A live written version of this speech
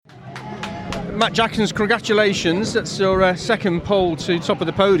Matt Jackson's, congratulations. That's your second pole to top of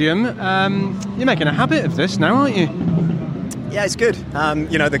the podium. You're making a habit of this now, aren't you? Yeah, it's good.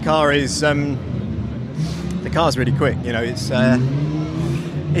 The car is the car's really quick. It's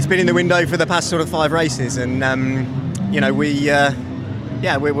been in the window for the past sort of 5 races, and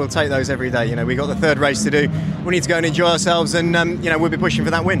we'll take those every day. We've got the third race to do. We need to go and enjoy ourselves, and we'll be pushing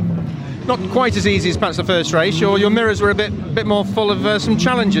for that win. Not quite as easy as perhaps the first race. Your mirrors were a bit more full of some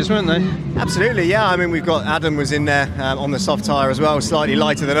challenges, weren't they? Absolutely, yeah. I mean, we've got Adam was in there on the soft tyre as well, slightly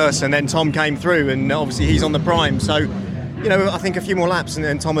lighter than us, and then Tom came through, and obviously he's on the prime. So, I think a few more laps,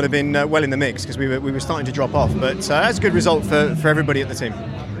 and Tom would have been well in the mix because we were starting to drop off. But that's a good result for everybody at the team.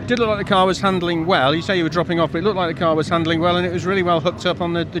 It did look like the car was handling well. You say you were dropping off, but it looked like the car was handling well, and it was really well hooked up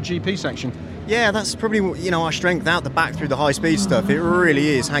on the GP section. Yeah, that's probably our strength out the back through the high speed stuff. It really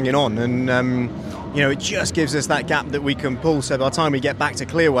is hanging on, and it just gives us that gap that we can pull. So by the time we get back to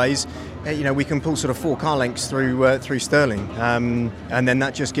Clearways, we can pull sort of 4 car lengths through Stirling, and then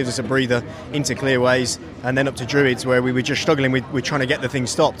that just gives us a breather into Clearways, and then up to Druids where we were just struggling with trying to get the thing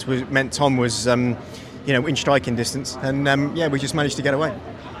stopped. It meant Tom was in striking distance, and we just managed to get away.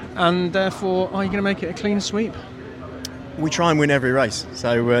 And therefore, are you going to make it a clean sweep? We try and win every race,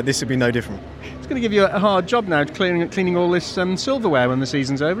 so this will be no different. It's going to give you a hard job now, cleaning all this silverware when the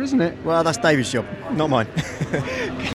season's over, isn't it? Well, that's David's job, not mine.